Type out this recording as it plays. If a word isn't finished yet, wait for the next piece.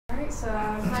So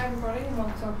hi everybody and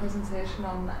welcome to our presentation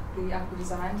on the Apple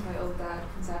design titled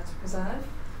Conserve to Preserve.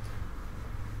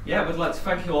 Yeah, we'd like to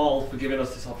thank you all for giving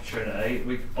us this opportunity.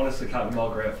 We honestly can't be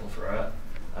more grateful for it.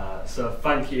 So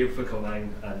thank you for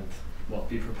coming and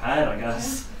be prepared, I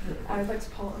guess. Yeah. I'd like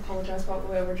to apologise about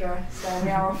the way we're dressed. We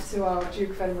are off to our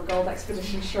Duke of Edinburgh Gold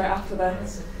expedition straight after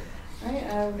this. Right,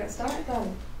 we'll get started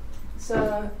then.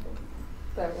 So,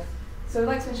 there we go. So I'd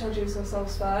like to introduce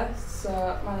ourselves first.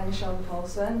 So my name is Shelby and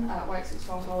Declan at Wyke Sixth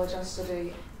Form College. I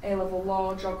study A-level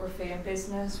law, geography and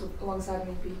business alongside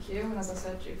an EPQ, and as I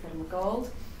said, Duke of Edinburgh Gold.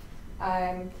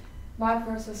 My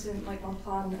process in my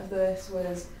plan of this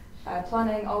was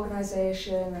planning,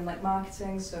 organisation and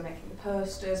marketing, so making the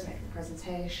posters, making the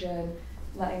presentation,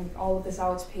 letting all of this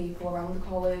out to people around the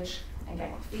college and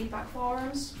getting feedback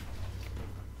forums.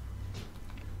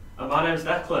 And my name is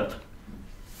Declan.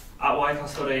 At Wyke I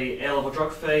study A-level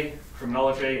geography,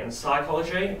 criminology and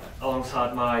psychology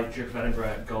alongside my Duke of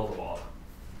Edinburgh Gold Award.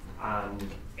 And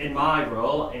in my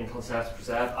role in Conserve to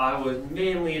Preserve, I was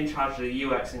mainly in charge of the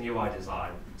UX and UI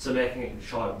design. So making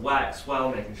sure it works well,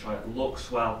 making sure it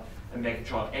looks well, and making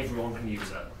sure everyone can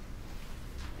use it.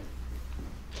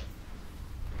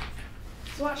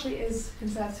 So what actually is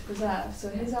Conserve to Preserve? So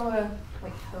here's our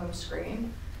home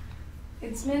screen.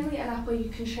 It's mainly an app where you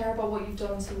can share about what you've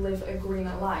done to live a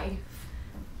greener life.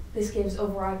 This gives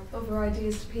other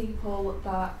ideas to people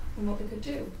that and what they could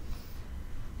do.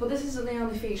 But this isn't the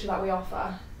only feature that we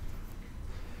offer.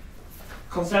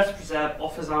 Conserve to Preserve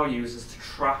offers our users to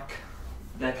track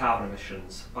their carbon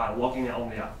emissions by logging it on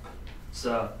the app.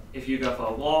 So if you go for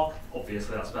a walk,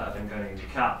 obviously that's better than going in your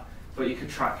car, but you could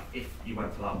track if you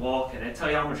went for that walk and it'll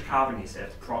tell you how much carbon you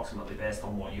saved approximately based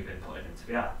on what you've inputted into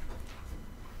the app.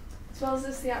 As well as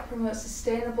this, the app promotes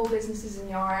sustainable businesses in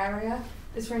your area.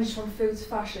 This ranges from food to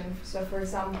fashion. So for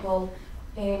example,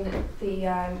 in the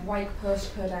Wyke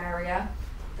postcode area,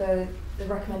 the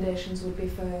recommendations would be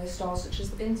for stores such as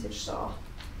the Vintage store.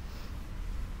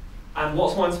 And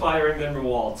what's more inspiring than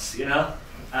rewards, you know?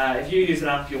 If you use an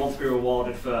app, you want to be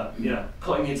rewarded for,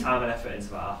 putting your time and effort into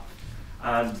that app.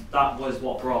 And that was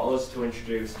what brought us to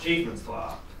introduce achievements to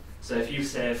our app. So if you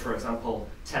save, for example,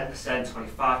 10%,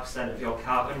 25% of your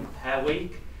carbon per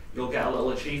week, you'll get a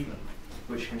little achievement,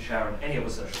 which you can share on any other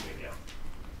social media.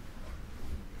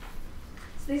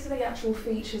 So these are the actual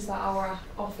features that our app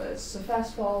offers. So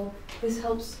first of all, this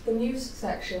helps, the news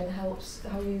section helps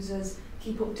our users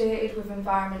keep updated with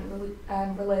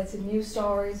environment-related news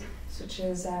stories, such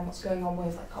as what's going on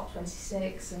with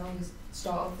COP26 and all these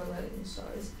related news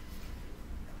stories.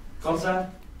 Conserve?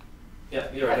 Yeah,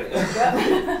 you're ready.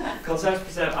 Conserve to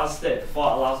Preserve, as stated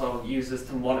before, allows our users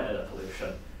to monitor the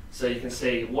pollution. So you can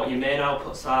see what your main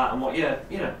outputs are and what your,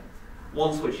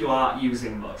 ones which you aren't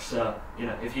using much. So,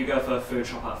 if you go for a food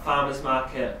shop at a farmer's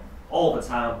market all the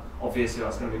time, obviously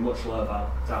that's going to be much lower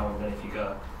down than if you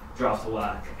go drive to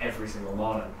work every single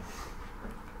morning.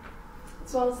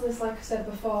 As well as this, like I said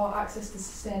before, access to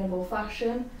sustainable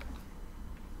fashion.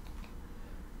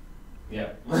 Yeah.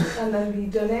 And then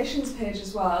the donations page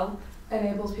as well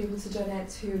enables people to donate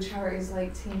to charities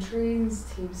like Team Trees,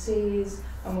 Team Seas,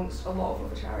 amongst a lot of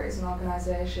other charities and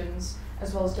organisations,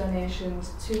 as well as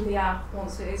donations to the app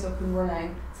once it is up and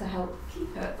running to help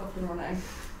keep it up and running.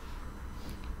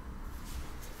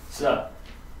 So,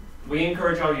 we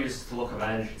encourage our users to look at their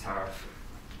energy tariff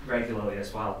regularly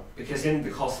as well, because in the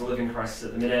cost of living crisis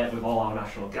at the minute, with all our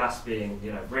national gas being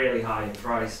really high in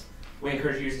price, we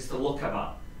encourage users to look at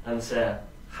that and say,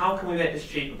 how can we make this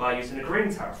cheaper by using a green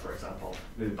tariff, for example?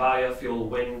 Maybe biofuel,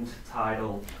 wind,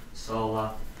 tidal, solar,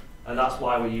 and that's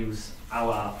why we use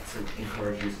our app to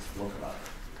encourage users to look at that.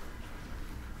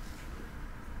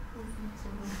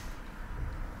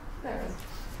 There it is.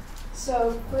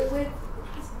 So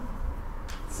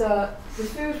the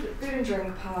food and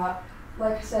drink part,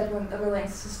 like I said, when relating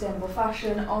to sustainable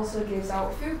fashion, also gives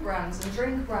out food brands and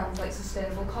drink brands like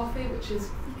Sustainable Coffee, which is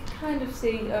you can kind of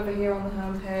see over here on the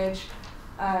homepage.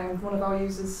 One of our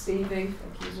users, Stevie,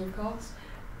 thank user of course,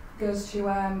 goes to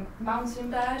Mountain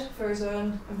Bed for his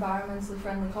own environmentally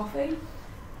friendly coffee.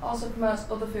 Also promotes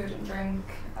other food and drink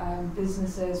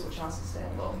businesses which are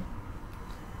sustainable.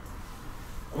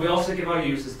 And we also give our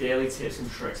users daily tips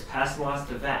and tricks personalised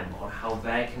to them on how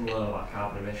they can lower that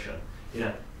carbon emission.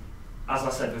 As I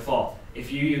said before,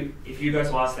 if you go to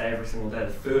Ørsted every single day,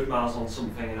 the food miles on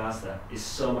something in Ørsted is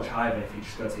so much higher than if you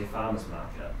just go to your farmer's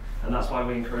market. And that's why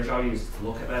we encourage our users to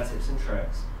look at their tips and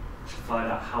tricks to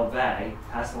find out how they,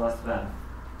 personalised to them,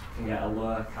 can get a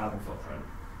lower carbon footprint.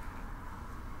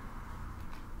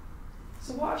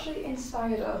 So what actually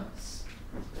inspired us?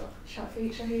 We've got a chat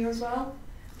feature here as well.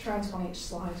 Trying to on each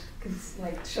slide, because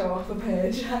show off the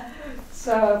page.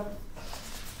 So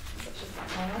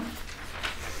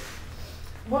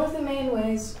one of the main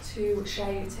ways to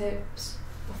share your tips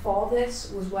before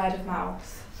this was word of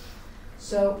mouth.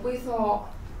 So we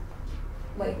thought,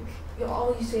 like,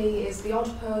 all you see is the odd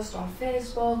post on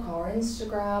Facebook or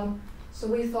Instagram. So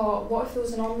we thought, what if there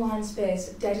was an online space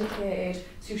dedicated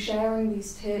to sharing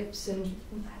these tips and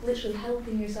literally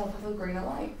helping yourself have a greener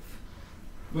life?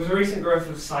 With the recent growth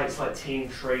of sites like Team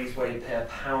Trees, where you pay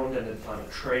 £1 and then plant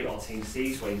a tree, or Team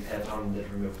Seas, where you pay £1 and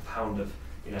then remove £1 of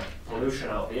pollution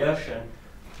out of the ocean,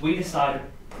 we decided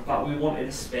that we wanted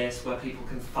a space where people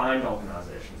can find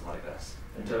organisations like this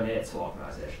and donate to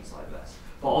organisations like this,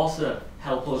 but also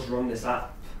help us run this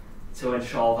app to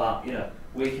ensure that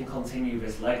we can continue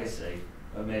this legacy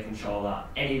of making sure that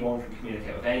anyone can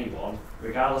communicate with anyone,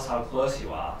 regardless how close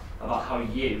you are, about how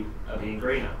you are being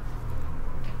greener.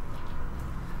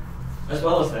 As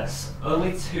well as this,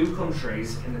 only 2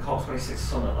 countries in the COP26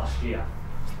 summit last year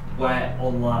were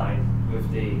online with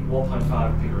the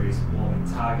 1.5 degrees warming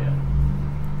target.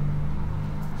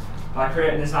 By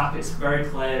creating this app, it's very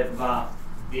clear that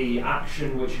the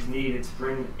action which is needed to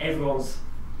bring everyone's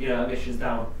emissions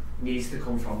down needs to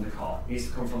come from the core, needs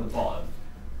to come from the bottom.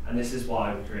 And this is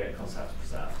why we created Concept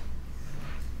Preserve.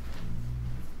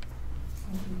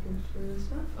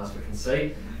 As we can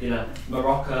see,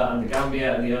 Morocco and the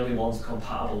Gambia are the only ones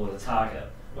compatible with the target,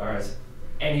 whereas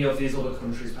any of these other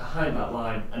countries behind that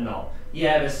line are not.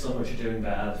 Yeah, there's some which are doing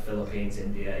better, the Philippines,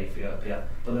 India, Ethiopia,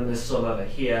 but then there's some over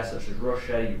here, such as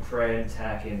Russia, Ukraine,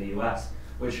 Turkey, and the US,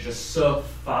 which are just so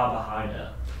far behind it.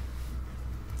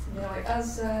 Yeah, like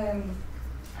as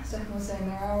Declan was saying,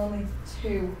 there are only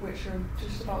 2 which are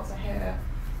just about to hit it.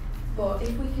 But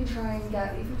if we can try and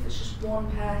get, even if it's just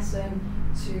one person,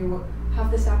 to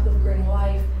have this app of a green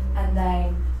life and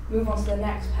then move on to the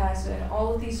next person,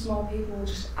 all of these small people will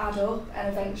just add up and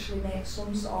eventually make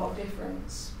some sort of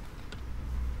difference.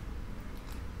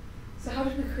 So how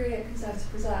did we create Conserve to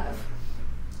Preserve?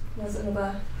 There's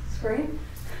another screen.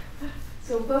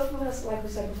 So both of us, like we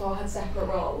said before, had separate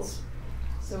roles.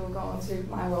 So we'll go on to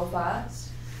my role first.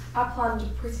 I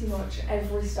planned pretty much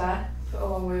every step,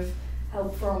 along with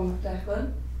help from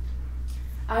Declan.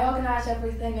 I organised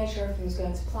everything, made sure everything was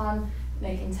going to plan,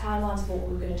 making timelines of what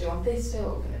we were going to do on this day,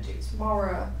 what we were going to do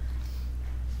tomorrow.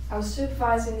 I was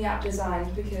supervising the app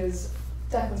design because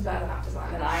Declan's better than app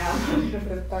design than I am, to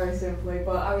put it very simply,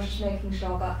 but I was just making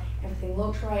sure that everything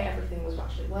looked right, everything was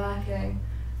actually working,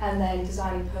 and then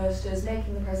designing posters,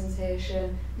 making the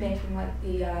presentation, making like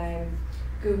the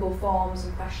Google forms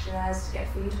and questionnaires to get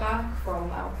feedback from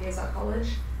our peers at college,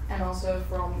 and also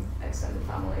from extended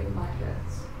family in my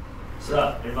case.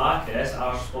 So, in my case, I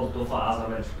was responsible for, as I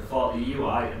mentioned before, the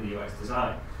UI and the UX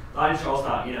design. That ensures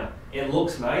that, it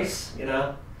looks nice,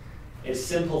 it's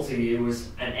simple to use,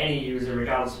 and any user,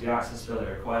 regardless of your accessibility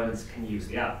requirements, can use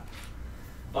the app.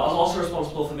 But I was also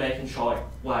responsible for making sure it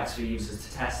works for users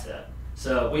to test it.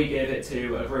 So we gave it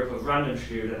to a group of random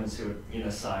students who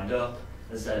signed up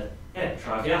and said, yeah,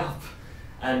 try the app.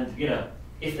 And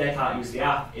if they can't use the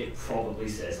app, it probably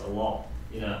says a lot.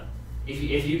 If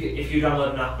you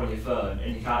download an app on your phone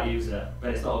and you can't use it,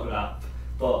 then it's not a good app.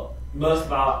 But most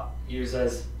of our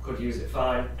users could use it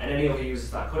fine, and any other users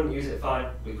that couldn't use it fine,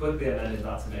 we quickly amended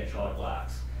that to make sure it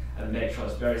works and make sure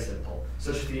it's very simple.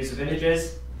 Such as the use of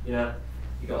images. You got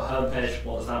a homepage.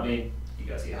 What does that mean? You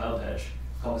go to your homepage.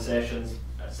 Conversations.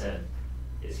 That's it.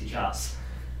 It's your chats.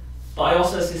 But I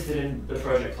also assisted in the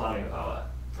project planning of our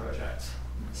project.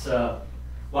 So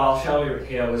while Shelby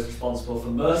here was responsible for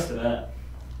most of it,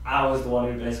 I was the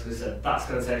one who basically said, that's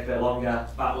going to take a bit longer,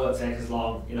 that won't take as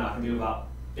long, I can do that a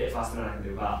bit faster than I can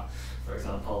do that, for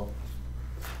example.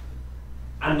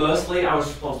 And mostly I was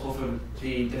responsible for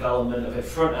the development of it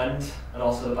front end and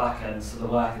also the back end, so the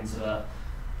work into it,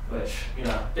 which,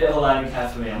 bit of a learning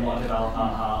curve for me. I'm not a developer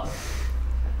at heart.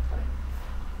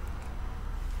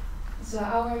 So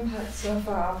our impact so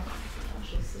far,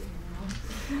 actually see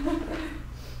now.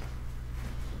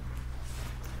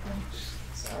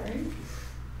 Sorry.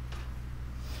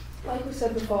 Like we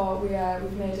said before, we've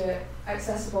made it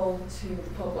accessible to the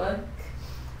public.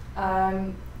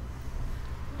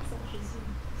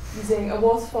 Using a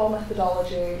waterfall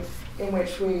methodology in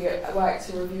which we work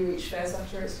to review each phase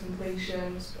after its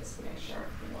completion, just to make sure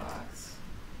everything works.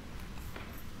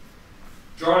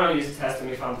 During our user testing,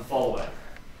 we found the following.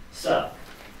 So,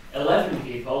 11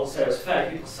 people, so it was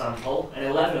 30 people sample, and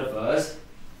 11 of those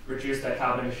reduced their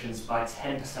carbon emissions by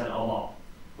 10% or more,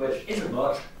 which isn't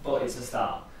much, but it's a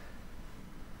start.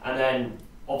 And then,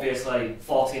 obviously,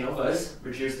 14 others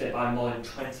reduced it by more than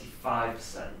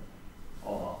 25%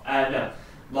 or more.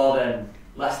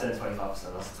 Less than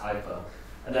 25%, that's a typo.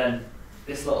 And then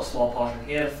this little small portion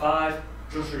here, 5,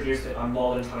 just reduced it by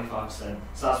more than 25%.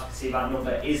 So as you can see, that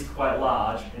number is quite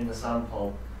large in the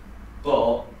sample,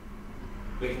 but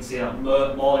we can see that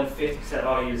more than 50% of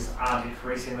our users are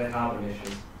decreasing their carbon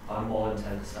emissions by more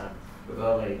than 10%, with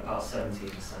only about 17%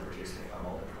 reducing it by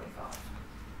more than 25%.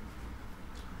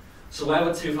 So where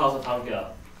would £2,000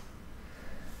 go?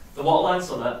 The Waterline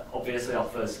Summit obviously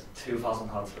offers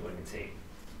 £2,000 to the winning team.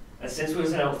 And since we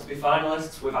were able to be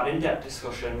finalists, we've had in-depth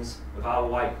discussions with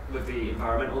with the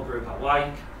environmental group at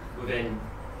Wyke, within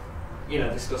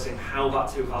discussing how that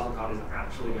 £2,000 is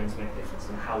actually going to make a difference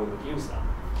and how we would use that.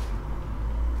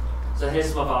 So here's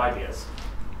some of our ideas.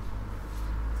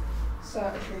 So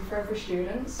a tree for every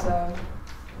student, so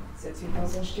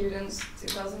 2,000 students,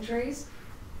 2,000 trees.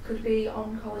 Could be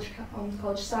on college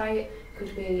site,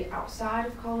 could be outside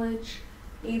of college.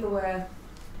 Either way,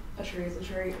 a tree is a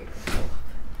tree.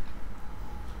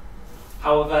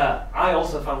 However, I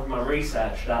also found from my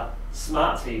research that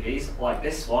smart TVs like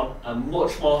this one are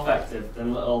much more effective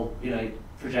than little,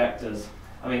 projectors.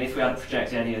 I mean, if we had a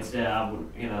projector in here today, I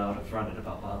would, I'd have ranted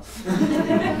about that.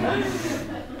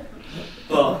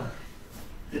 But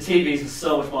the TVs are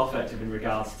so much more effective in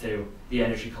regards to the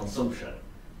energy consumption.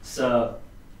 So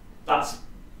but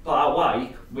at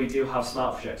Wyke, we do have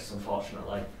smart projectors,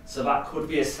 unfortunately. So that could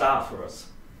be a start for us.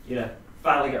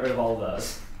 Finally get rid of all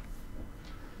those.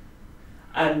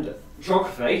 And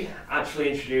geography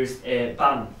actually introduced a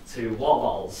ban to water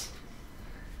bottles.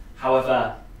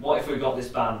 However, what if we got this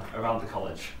ban around the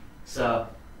college? So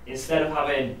instead of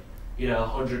having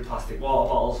 100 plastic water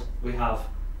bottles, we have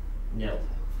nil.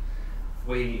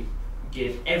 We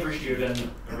give every student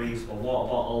a reusable water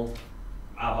bottle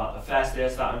at the first day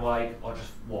starting Wyke, or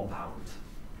just £1.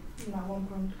 And that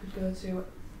 £1 could go to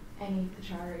any of the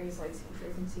charities like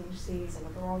Team and THCs and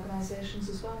other organisations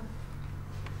as well.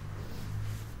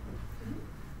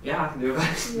 Yeah, I can do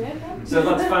that. Yeah. So I'd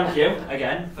like to thank you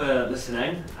again for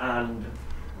listening and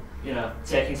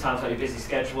taking time out of your busy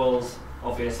schedules.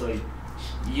 Obviously,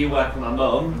 you work with my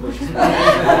mum, which is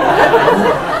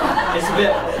it's a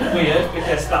bit weird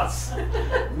because that's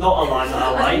not a line that I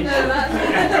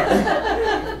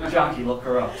like. Jackie, look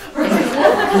her up.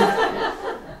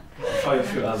 I'll try to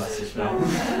shoot her message now.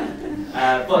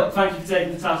 But thank you for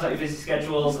taking the time out of your busy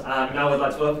schedules, and now I'd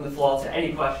like to open the floor to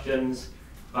any questions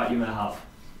that you may have.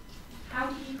 How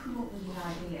did you come up with the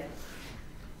idea?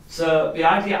 So the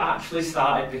idea actually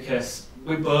started because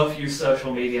we both use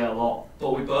social media a lot,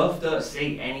 but we both don't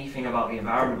see anything about the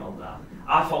environment on there.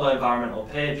 I follow environmental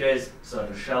pages, so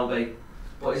does Shelby,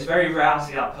 but it's very rare to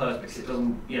see that post because it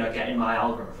doesn't, get in my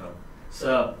algorithm.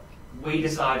 So we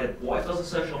decided, what if there's a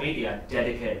social media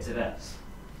dedicated to this?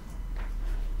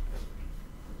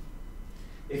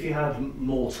 If you had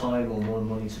more time or more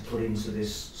money to put into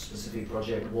this specific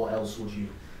project, what else would you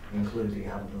include that you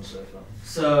haven't done so far?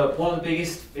 So one of the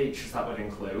biggest features that would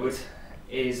include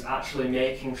is actually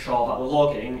making sure that the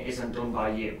logging isn't done by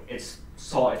you, it's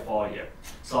sorted for you.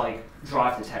 So like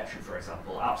drive detection, for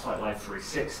example, apps like Live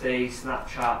 360,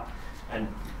 Snapchat, and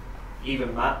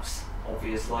even Maps,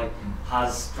 obviously,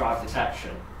 has drive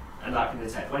detection, and that can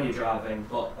detect when you're driving,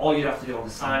 but all you'd have to do on the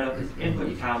sign up is input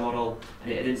your car model,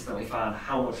 and it'd instantly find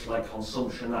how much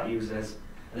consumption that uses,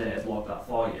 and then it'd log that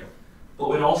for you. But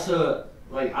we'd also,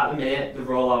 at the minute, the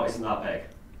rollout isn't that big,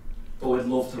 but we'd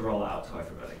love to roll it out to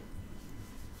everybody.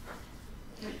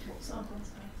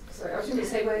 Sorry, I was going to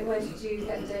say, where did you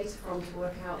get the data from to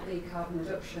work out the carbon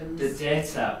reductions? The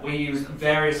data, we use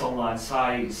various online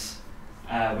sites,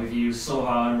 we've used some of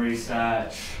our own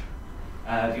research.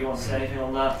 Do you want to say anything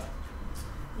on that?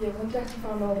 Yeah, when Declan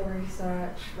found all the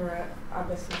research for it, I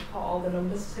basically put all the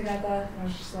numbers together, and I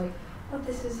was just like, oh,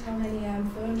 this is how many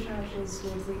phone charges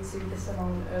would lead to this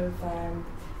amount of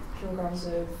kilograms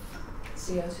of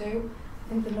CO2. I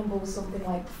think the number was something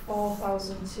like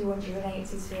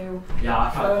 4,282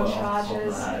 phone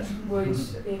charges would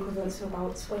be equivalent to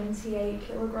about 28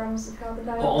 kilograms of carbon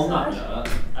dioxide. But on that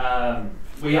note,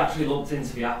 we actually looked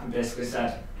into the app and basically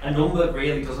said, a number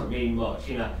really doesn't mean much.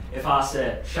 If I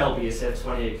say, Shelby, you saved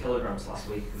 28 kilograms last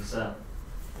week, we say,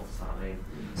 what does that mean?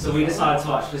 So we decided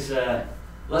to actually say,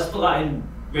 let's put that in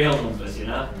real numbers,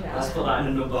 Yeah. Let's put that in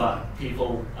a number that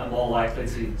people are more likely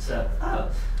to say.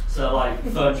 So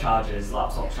phone charges,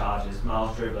 laptop charges,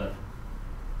 miles driven.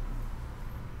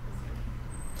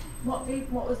 What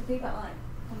was the feedback like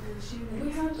from the students?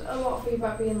 We had a lot of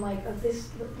feedback being like, oh, this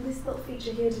little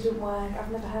feature here didn't work,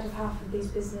 I've never heard of half of these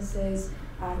businesses,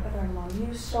 are there any more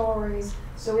news stories?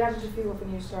 So we added a few other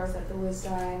news stories, like there was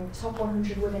top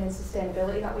 100 women in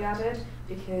sustainability that we added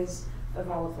because of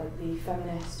all of the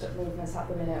feminist movements at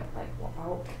the minute, what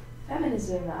about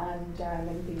feminism and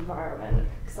maybe the environment,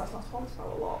 because that's not talked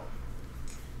about a lot.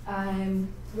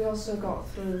 We also got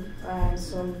through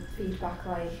some feedback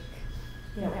like,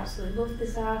 we absolutely love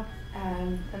this app,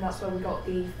 and that's where we got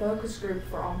the focus group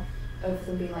from, of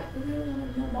them being like, we really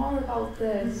want to know more about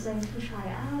this, and can we try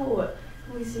it out?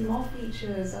 Can we see more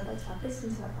features? I'd like to have this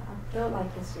instead of that. I don't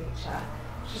like this feature.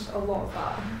 Just a lot of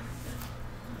that.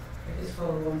 I just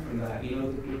follow on from that. The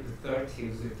group of 30,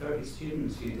 was it 30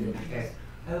 students who did the test?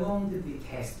 How long did they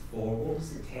test for? What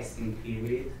was the testing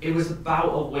period? It was about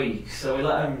a week, so we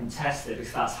let them test it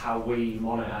because that's how we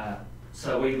monitor.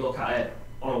 So we look at it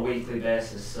on a weekly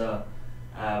basis. So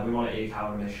we monitor your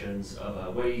carbon emissions over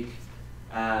a week.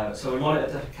 So we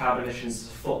monitor the carbon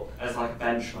emissions as like a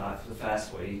benchmark for the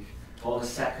first week. But on the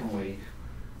second week,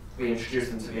 we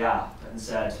introduced them to the app and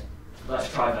said,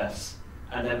 let's try this.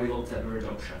 And then we looked at the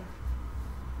reduction.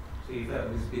 So you thought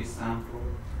it was a big sample?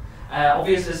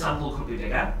 Obviously the sample could be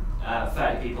bigger.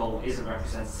 30 people isn't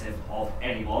representative of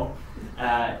anyone.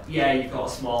 You've got a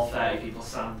small 30 people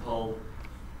sample,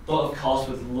 but of course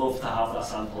we'd love to have that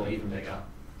sample even bigger.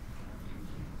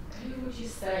 Who would you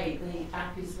say the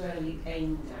app is really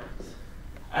aimed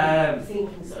at?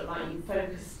 Thinking sort of like you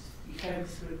focus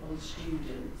group on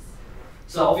students.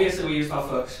 So obviously we use our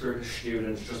focus group as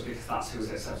students just because that's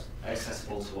who's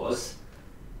accessible to us.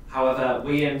 However,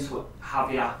 we aim to have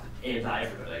the app aimed at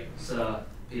everybody. So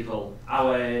people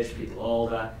our age, people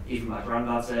older, even my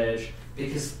granddad's age,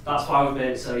 because that's why we've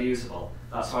made it so usable.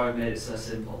 That's why we've made it so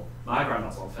simple. My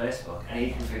granddad's on Facebook and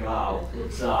he can figure that out.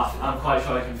 So I'm quite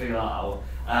sure he can figure that out.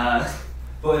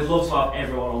 But we'd love to have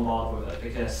everyone on board with it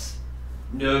because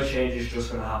no change is just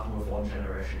going to happen with one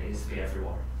generation. It needs to be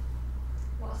everyone.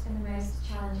 What's been the most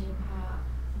challenging part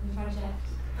of the project?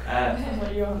 I'll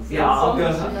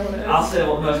say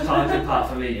what the most challenging part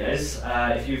for me is.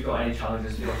 If you've got any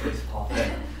challenges, feel free to pop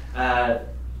in.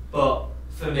 But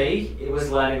for me, it was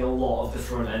learning a lot of the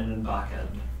front end and back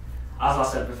end. As I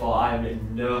said before, I am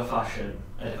in no fashion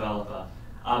a developer.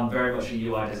 I'm very much a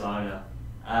UI designer.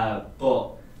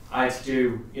 But I had to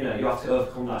do, you have to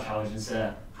overcome that challenge and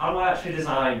say, how do I actually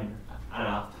design an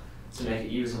app to make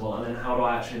it usable, and then how do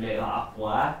I actually make that app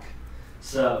work?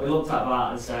 So we looked at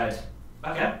that and said,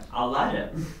 okay, I'll learn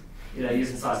it.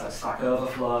 Using sites like Stack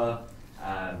Overflow,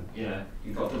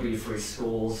 you've got W3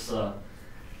 schools, so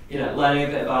learning a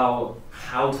bit about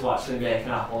how to actually make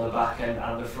an app on the back end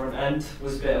and the front end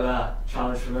was a bit of a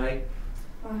challenge for me.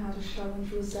 My hardest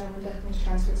challenge was when Declan was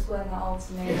trying to explain that all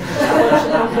to me. A bunch of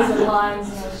numbers and lines,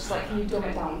 and I was just like, can you dumb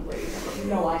it down, please? I've got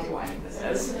no idea what any of this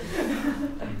is.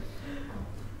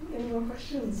 Any more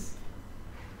questions?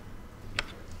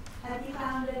 Have you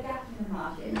found a gap in the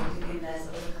market in their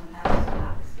sort of comparative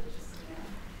apps?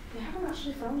 I haven't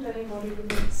actually found anybody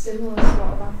with a similar sort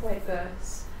of app like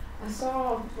this. I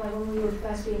saw, when we were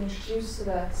first being introduced to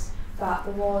this, that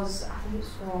there was, I think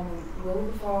it's from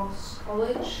Wilberforce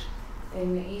College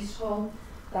in East Hull,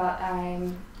 that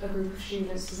a group of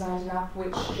students designed an app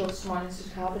which just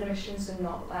monitored carbon emissions and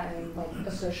not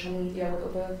a social media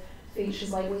with other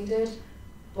features like we did.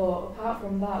 But apart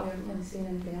from that, we haven't really seen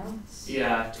anything else.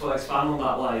 Yeah, to expand on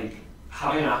that,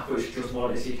 having an app which just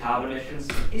monitors your carbon emissions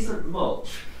isn't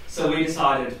much. So we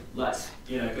decided, let's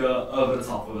go over the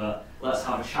top of it. Let's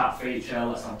have a chat feature.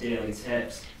 Let's have daily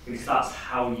tips because that's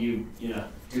how you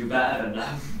do better than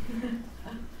them.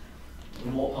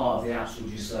 And what part of the apps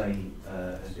would you say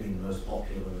has been the most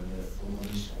popular and the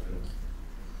least popular?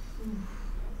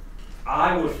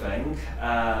 I would think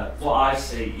what I've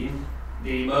seen.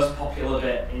 The most popular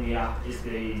bit in the app is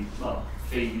the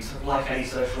feed, like any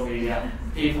social media.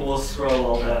 People will scroll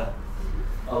all the.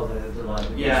 Oh, the like.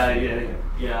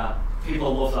 Yeah.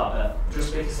 People love that bit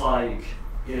just because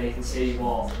you can see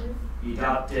what your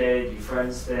dad did, your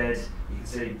friends did. You can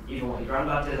see even what your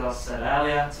granddad did, as I said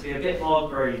earlier, to be a bit more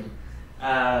green.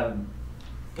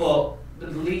 But the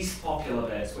least popular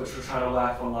bits, which we're trying to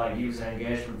work on user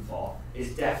engagement for,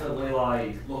 is definitely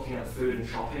looking at the food and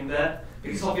shopping bit.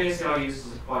 Because obviously our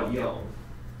users are quite young.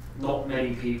 Not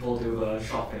many people do go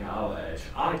shopping at our age.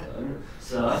 I don't,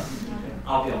 so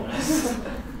I'll be honest.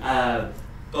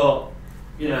 But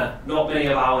not many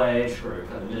of our age group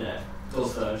at the minute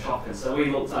does the shopping. So we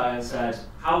looked at it and said,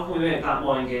 how can we make that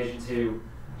more engaging to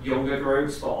younger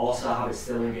groups, but also have it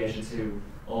still engaging to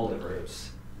older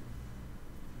groups?